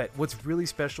 But what's really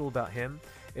special about him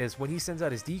is when he sends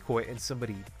out his decoy and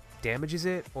somebody damages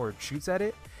it or shoots at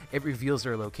it, it reveals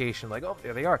their location. Like, oh,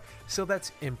 there they are. So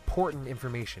that's important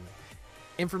information.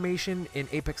 Information in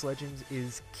Apex Legends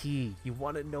is key. You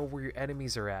want to know where your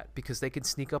enemies are at because they can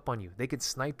sneak up on you. They can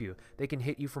snipe you. They can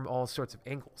hit you from all sorts of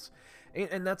angles.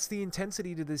 And that's the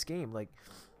intensity to this game. Like,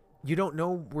 you don't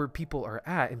know where people are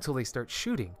at until they start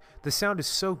shooting. The sound is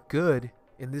so good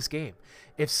in this game.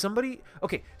 If somebody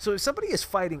is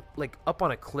fighting like up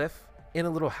on a cliff in a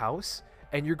little house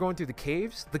and you're going through the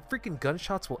caves, the freaking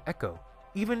gunshots will echo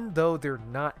even though they're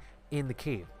not in the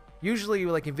cave. Usually,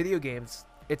 like in video games,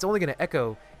 it's only going to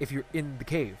echo if you're in the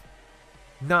cave,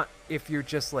 not if you're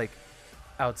just like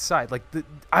outside. Like,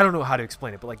 I don't know how to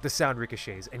explain it, but like the sound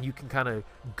ricochets and you can kind of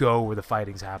go where the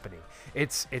fighting's happening.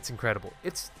 It's incredible.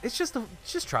 It's just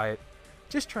try it.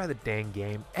 Just try the dang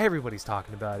game. Everybody's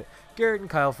talking about it. Garrett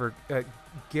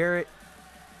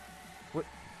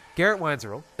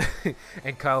Weinzierl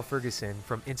and Kyle Ferguson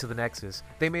from Into the Nexus,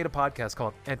 they made a podcast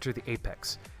called Enter the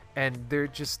Apex, and they're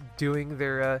just doing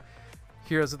their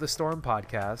Heroes of the Storm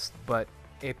podcast, but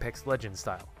Apex Legends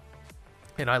style.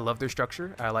 And I love their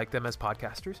structure. I like them as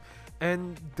podcasters,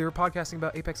 and they're podcasting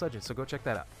about Apex Legends, so go check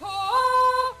that out.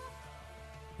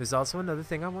 There's also another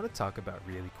thing I want to talk about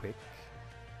really quick.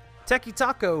 Techie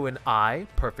Taco and I,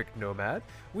 Perfect Nomad,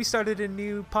 we started a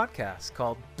new podcast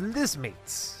called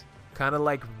Blizzmates. Kind of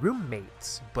like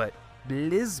roommates, but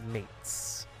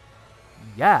Blizzmates.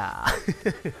 Yeah.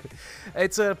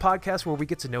 It's a podcast where we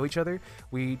get to know each other.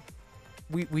 We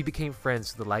became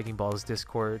friends through the Lagging Balls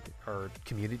Discord or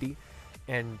community,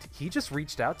 And he just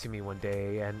reached out to me one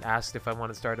day and asked if I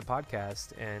want to start a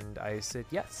podcast, and I said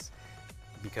yes,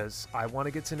 because I want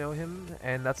to get to know him,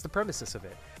 and that's the premises of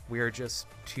it. We are just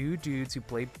two dudes who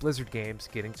played Blizzard games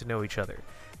getting to know each other,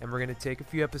 and we're going to take a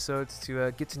few episodes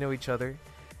to get to know each other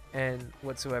and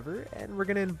whatsoever, and we're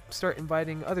going to start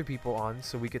inviting other people on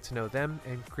so we get to know them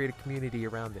and create a community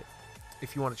around it.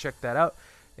 If you want to check that out,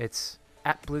 it's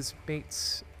at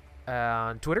BlizzMates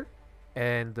on Twitter,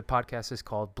 and the podcast is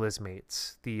called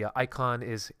BlizzMates. The icon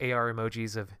is AR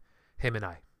emojis of him and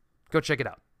I. Go check it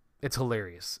out. It's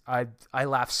hilarious. I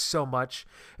laugh so much.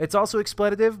 It's also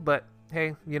expletive, but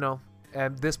hey, you know,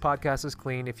 this podcast is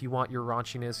clean. If you want your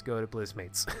raunchiness, go to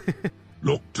BlizzMates.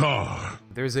 Loktar.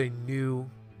 There's a new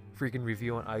freaking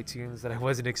review on iTunes that I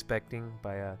wasn't expecting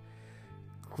by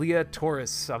Clea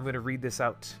Taurus. I'm going to read this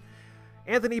out.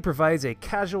 Anthony provides a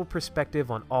casual perspective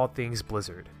on all things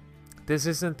Blizzard. This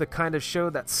isn't the kind of show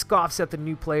that scoffs at the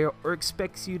new player or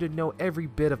expects you to know every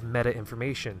bit of meta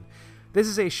information. This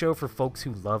is a show for folks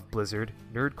who love Blizzard,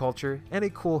 nerd culture, and a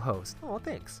cool host. Oh,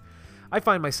 thanks. I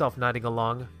find myself nodding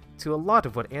along to a lot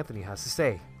of what Anthony has to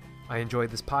say. I enjoy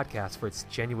this podcast for its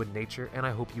genuine nature, and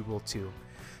I hope you will too.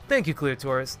 Thank you, Clear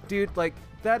Taurus. Dude, like,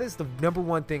 that is the number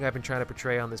one thing I've been trying to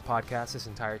portray on this podcast this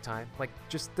entire time. Like,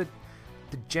 just the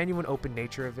genuine open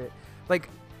nature of it. Like,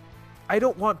 I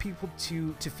don't want people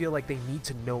to feel like they need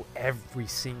to know every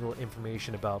single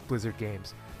information about Blizzard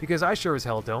games, because I sure as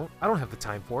hell don't. I don't have the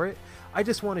time for it. I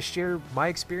just want to share my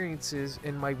experiences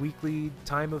in my weekly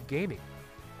time of gaming.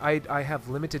 I have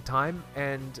limited time,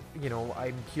 and, you know,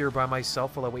 I'm here by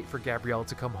myself while I wait for Gabrielle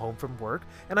to come home from work,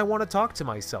 and I want to talk to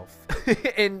myself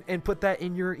and put that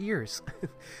in your ears.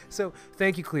 So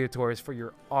thank you, Clea Taurus, for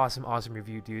your awesome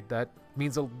review, dude. That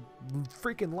means a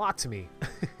freaking lot to me.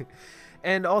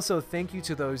 And also thank you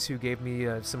to those who gave me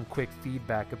some quick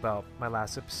feedback about my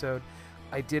last episode.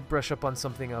 I did brush up on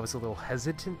something I was a little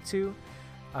hesitant to.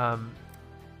 I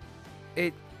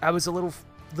was a little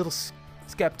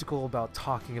skeptical about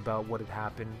talking about what had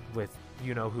happened with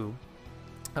you-know-who.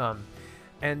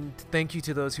 And thank you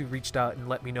to those who reached out and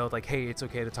let me know, like, hey, it's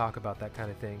okay to talk about that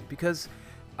kind of thing. Because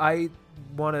I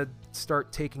want to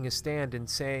start taking a stand and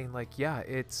saying, like, yeah,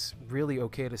 it's really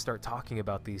okay to start talking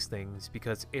about these things,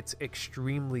 because it's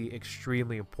extremely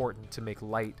important to make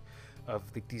light of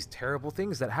these terrible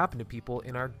things that happen to people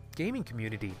in our gaming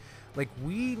community. Like,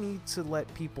 we need to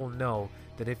let people know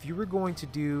that if you were going to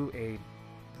do a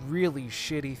really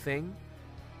shitty thing,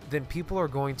 then people are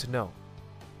going to know,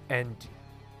 and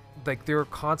like, there are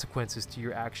consequences to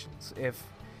your actions.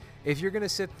 If you're gonna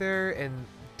sit there and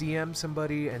DM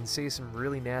somebody and say some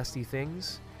really nasty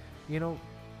things, you know,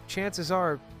 chances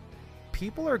are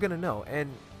people are gonna know.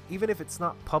 And even if it's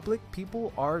not public,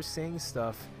 people are saying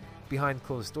stuff behind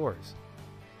closed doors.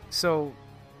 So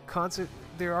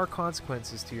there are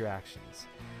consequences to your actions.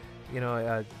 You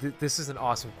know, this is an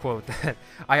awesome quote that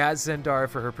I asked Zendara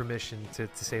for her permission to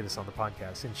say this on the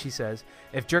podcast. And she says,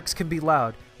 if jerks can be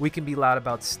loud, we can be loud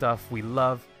about stuff we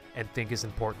love and think is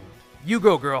important. You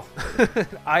go, girl.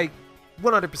 I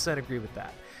 100% agree with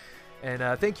that. And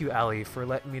thank you, Ali, for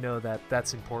letting me know that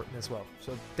that's important as well.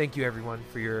 So thank you, everyone,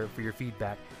 for your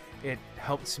feedback. It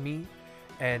helps me,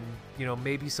 and, you know,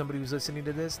 maybe somebody who's listening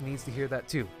to this needs to hear that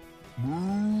too.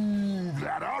 Move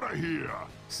that out of here.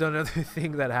 So another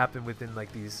thing that happened within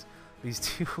like these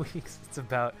 2 weeks, it's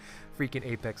about freaking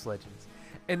Apex Legends.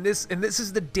 And this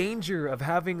is the danger of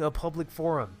having a public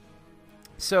forum.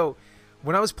 So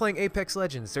when I was playing Apex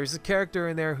Legends, there's a character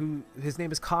in there who his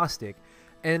name is Caustic.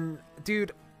 And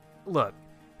dude, look,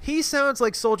 he sounds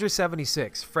like Soldier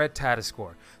 76, Fred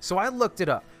Tatascore. So I looked it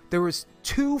up. There was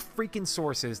 2 freaking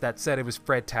sources that said it was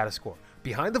Fred Tatascore.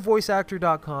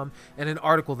 BehindTheVoiceActor.com and an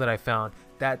article that I found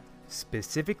that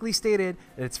specifically stated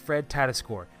that it's Fred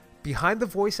Tatascore.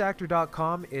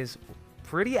 BehindTheVoiceActor.com is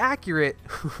pretty accurate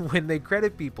when they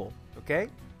credit people, okay?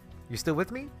 You still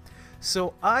with me?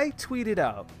 So I tweeted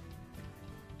out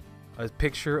a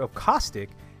picture of Caustic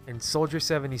and Soldier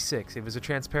 76. It was a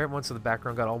transparent one, so the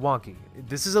background got all wonky.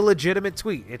 This is a legitimate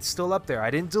tweet. It's still up there. I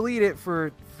didn't delete it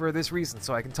for this reason,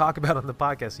 so I can talk about it on the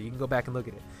podcast, so you can go back and look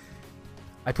at it.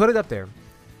 I put it up there,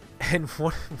 and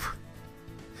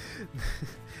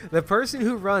the person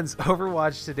who runs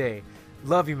Overwatch today,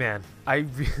 love you, man. I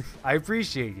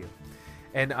appreciate you,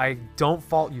 and I don't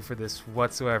fault you for this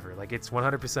whatsoever. Like, it's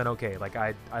 100% okay. Like,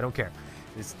 I don't care.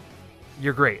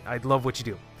 You're great. I love what you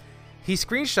do. He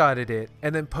screenshotted it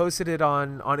and then posted it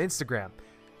on Instagram,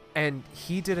 and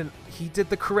he did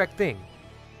the correct thing.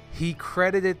 He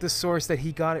credited the source that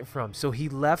he got it from. So he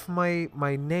left my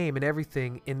name and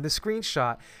everything in the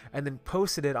screenshot and then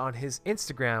posted it on his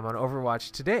Instagram on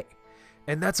Overwatch today.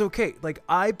 And that's okay. Like,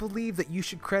 I believe that you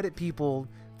should credit people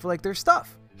for like their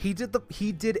stuff. He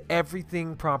did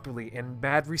everything properly, and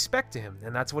mad respect to him,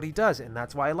 and that's what he does, and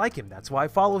that's why I like him. That's why I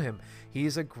follow him.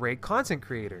 He's a great content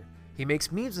creator. He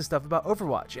makes memes and stuff about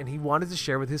Overwatch, and he wanted to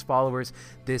share with his followers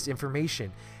this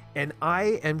information. And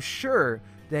I am sure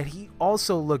that he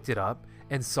also looked it up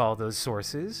and saw those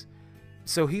sources,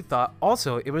 so he thought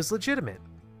also it was legitimate.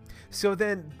 So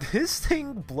then this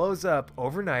thing blows up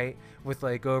overnight with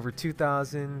like over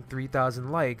 2,000,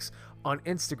 3,000 likes on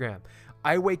Instagram.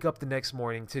 I wake up the next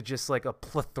morning to just like a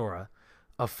plethora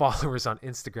of followers on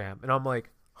Instagram, and I'm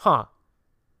like, huh,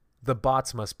 the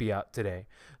bots must be out today.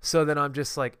 So then I'm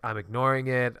just like, I'm ignoring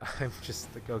it. I'm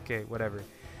just like, okay, whatever.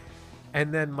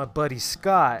 And then my buddy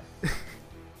Scott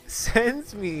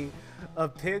sends me a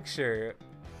picture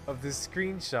of the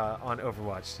screenshot on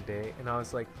Overwatch today, and I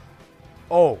was like,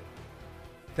 oh,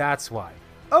 that's why.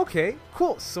 Okay,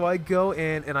 cool. So I go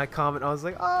in and I comment. I was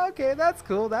like, oh, okay, that's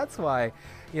cool. That's why,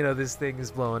 you know, this thing is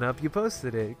blowing up. You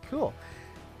posted it. Cool.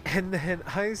 And then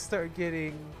I start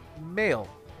getting mail.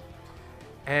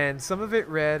 And some of it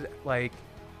read like,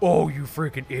 oh, you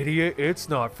freaking idiot. It's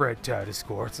not Fred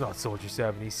Tatascore. It's not Soldier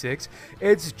 76.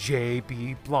 It's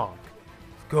JB Blanc.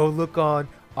 Go look on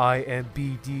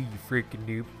IMBD, you freaking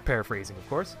noob. Paraphrasing, of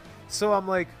course. So I'm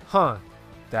like, huh,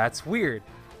 that's weird.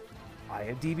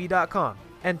 IMDb.com.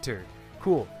 Enter.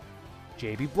 Cool.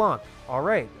 JB Blanc. All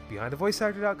right.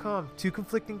 BehindTheVoiceActor.com. Two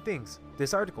conflicting things.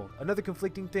 This article. Another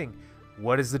conflicting thing.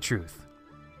 What is the truth?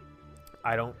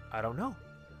 I don't know.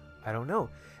 I don't know.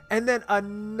 And then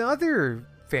another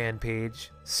fan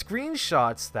page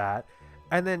screenshots that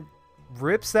and then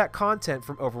rips that content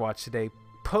from Overwatch Today,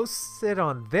 posts it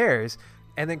on theirs,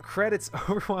 and then credits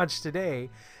Overwatch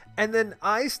Today. And then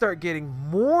I start getting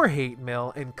more hate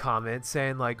mail and comments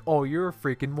saying like, oh, you're a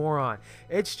freaking moron.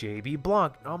 It's JB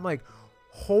Blanc. And I'm like,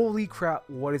 holy crap,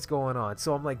 what is going on?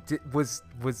 So I'm like, was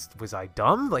I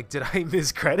dumb? Like, did I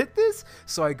miscredit this?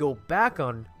 So I go back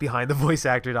on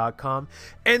BehindTheVoiceActor.com,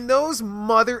 and those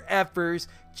mother effers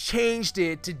changed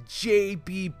it to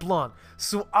JB Blanc.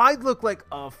 So I look like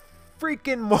a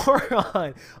freaking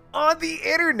moron on the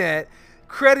internet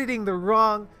crediting the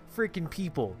wrong freaking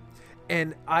people.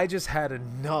 And I just had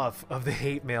enough of the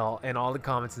hate mail and all the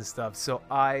comments and stuff. So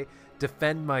I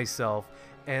defend myself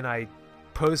and I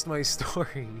post my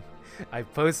story. I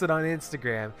posted on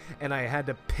Instagram and I had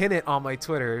to pin it on my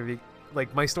Twitter,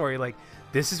 like my story, like,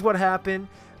 this is what happened.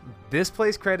 This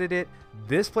place credited it.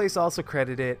 This place also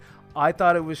credited it. I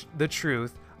thought it was the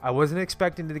truth. I wasn't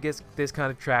expecting to get this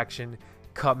kind of traction.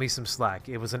 Cut me some slack.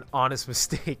 It was an honest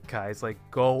mistake, guys. Like,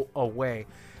 go away.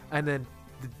 And then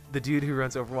the dude who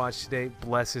runs Overwatch Today,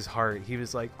 bless his heart, he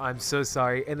was like, I'm so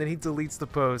sorry, and then he deletes the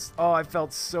post. Oh, I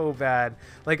felt so bad.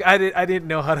 Like, I didn't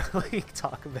know how to like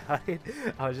talk about it.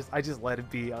 I just let it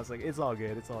be. I was like, it's all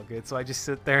good, so I just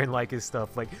sit there and like his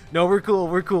stuff, like, no, we're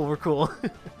cool.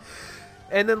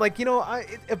 And then, like, you know,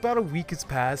 about a week has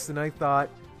passed and I thought,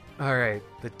 all right,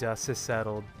 the dust has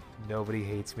settled, nobody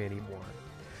hates me anymore.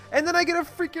 And then I get a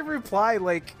freaking reply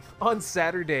like on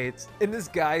Saturday, and this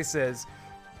guy says,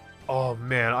 oh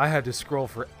man, I had to scroll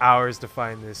for hours to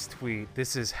find this tweet.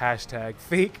 This is hashtag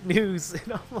fake news.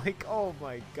 And I'm like, oh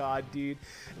my god, dude.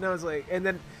 And I was like, and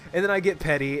then I get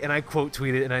petty and I quote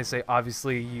tweet it and I say,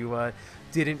 obviously you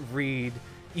didn't read,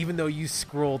 even though you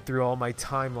scrolled through all my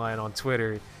timeline on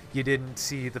Twitter, you didn't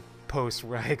see the post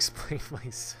where I explained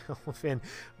myself. And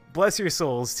bless your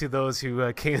souls to those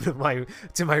who came to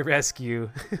my rescue.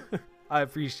 I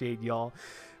appreciate y'all.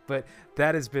 But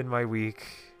that has been my week.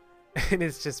 And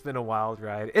it's just been a wild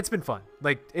ride. It's been fun.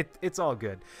 Like, it's all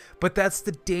good. But that's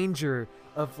the danger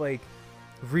of, like,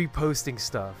 reposting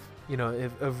stuff. You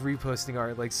know, of reposting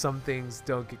art. Like, some things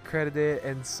don't get credited,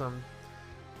 and some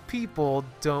people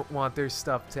don't want their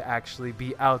stuff to actually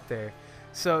be out there.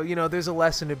 So, you know, there's a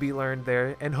lesson to be learned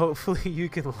there. And hopefully you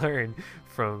can learn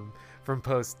from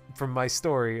my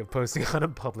story of posting on a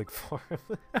public forum.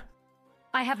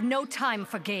 I have no time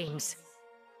for games.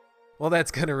 Well,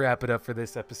 that's going to wrap it up for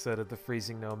this episode of The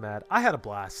Freezing Nomad. I had a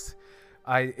blast.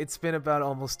 It's been about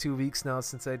almost 2 weeks now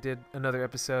since I did another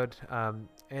episode,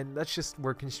 and that's just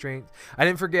work constraint. I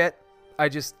didn't forget. I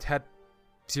just had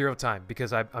zero time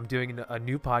because I'm doing a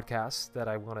new podcast that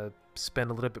I want to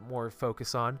spend a little bit more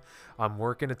focus on. I'm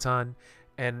working a ton,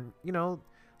 and, you know,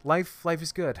 life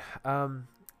is good.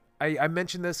 I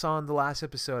mentioned this on the last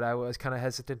episode. I was kind of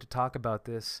hesitant to talk about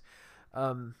this,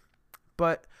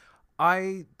 but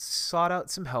I sought out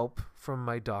some help from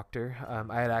my doctor.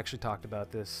 I had actually talked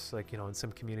about this, like, you know, in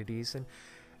some communities, and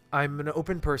I'm an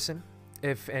open person.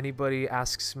 If anybody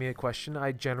asks me a question,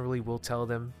 I generally will tell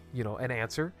them, you know, an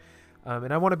answer.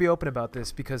 And I want to be open about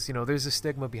this because, you know, there's a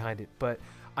stigma behind it. But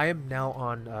I am now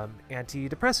on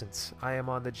antidepressants. I am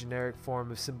on the generic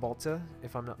form of Cymbalta,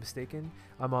 if I'm not mistaken.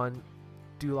 I'm on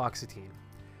duloxetine.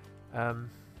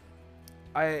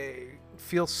 I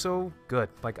feel so good.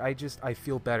 Like, I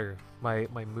feel better.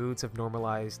 My moods have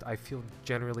normalized. I feel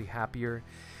generally happier.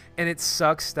 And it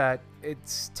sucks that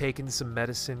it's taken some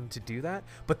medicine to do that,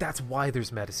 but that's why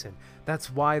there's medicine.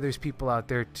 That's why there's people out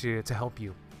there to help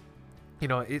you. You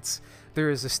know, there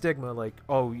is a stigma like,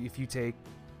 oh, if you take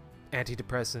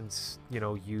antidepressants, you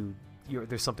know,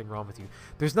 there's something wrong with you.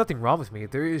 There's nothing wrong with me.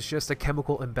 There is just a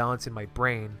chemical imbalance in my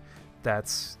brain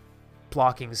that's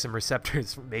blocking some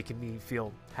receptors from making me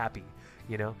feel happy,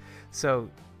 you know? So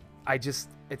it's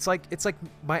like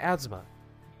my asthma.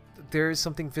 There is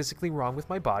something physically wrong with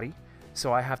my body,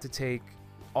 so I have to take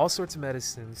all sorts of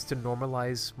medicines to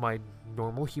normalize my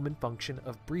normal human function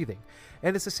of breathing.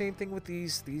 And it's the same thing with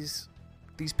these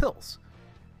pills.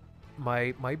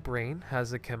 My brain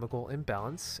has a chemical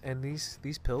imbalance, and these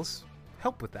pills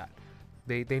help with that.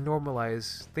 They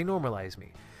normalize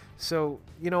me. So,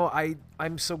 you know,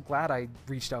 I'm so glad I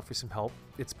reached out for some help.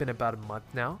 It's been about a month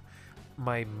now.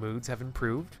 My moods have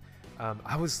improved.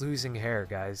 I was losing hair,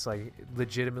 guys, like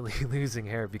legitimately losing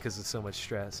hair because of so much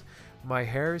stress. My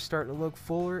hair is starting to look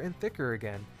fuller and thicker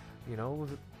again, you know,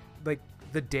 like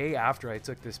the day after I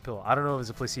took this pill. I don't know if it was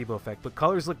a placebo effect, but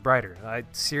colors look brighter. I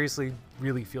seriously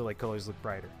really feel like colors look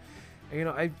brighter. And, you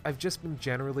know, I've just been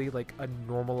generally like a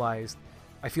normalized,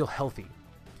 I feel healthy.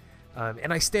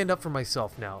 And I stand up for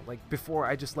myself now. Like before,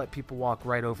 I just let people walk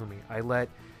right over me. I let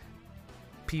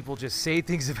people just say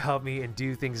things about me and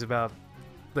do things about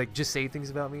just say things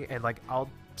about me, and like I'll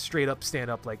straight up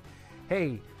stand up like,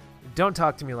 hey, don't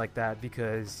talk to me like that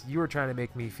because you were trying to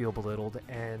make me feel belittled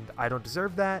and I don't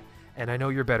deserve that, and I know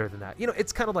you're better than that. You know,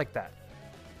 it's kind of like that.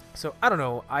 So I don't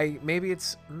know, maybe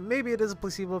it is a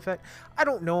placebo effect. I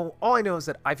don't know. All I know is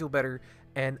that I feel better,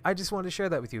 and I just wanted to share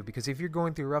that with you because if you're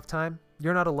going through a rough time,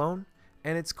 you're not alone,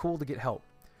 and it's cool to get help.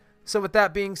 So with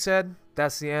that being said,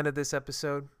 that's the end of this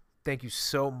episode. Thank you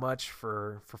so much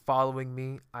for following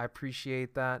me. I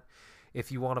appreciate that.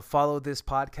 If you want to follow this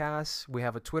podcast, we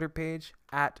have a Twitter page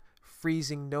at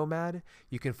Freezing Nomad.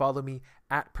 You can follow me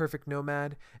at Perfect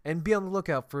Nomad and be on the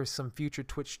lookout for some future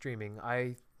Twitch streaming.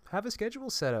 I have a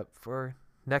schedule set up for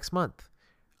next month.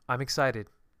 I'm excited.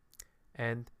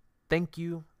 And thank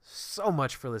you so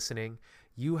much for listening.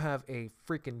 You have a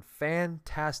freaking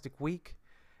fantastic week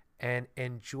and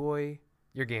enjoy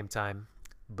your game time.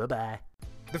 Bye-bye.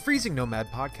 The Freezing Nomad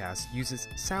podcast uses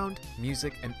sound,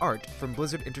 music, and art from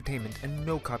Blizzard Entertainment, and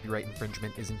no copyright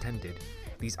infringement is intended.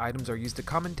 These items are used to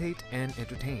commentate and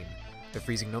entertain. The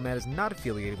Freezing Nomad is not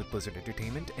affiliated with Blizzard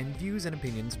Entertainment, and views and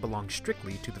opinions belong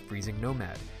strictly to the Freezing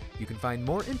Nomad. You can find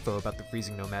more info about the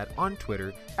Freezing Nomad on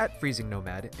Twitter at Freezing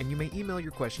Nomad, and you may email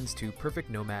your questions to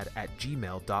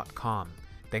perfectnomad@gmail.com.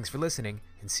 Thanks for listening,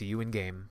 and see you in game.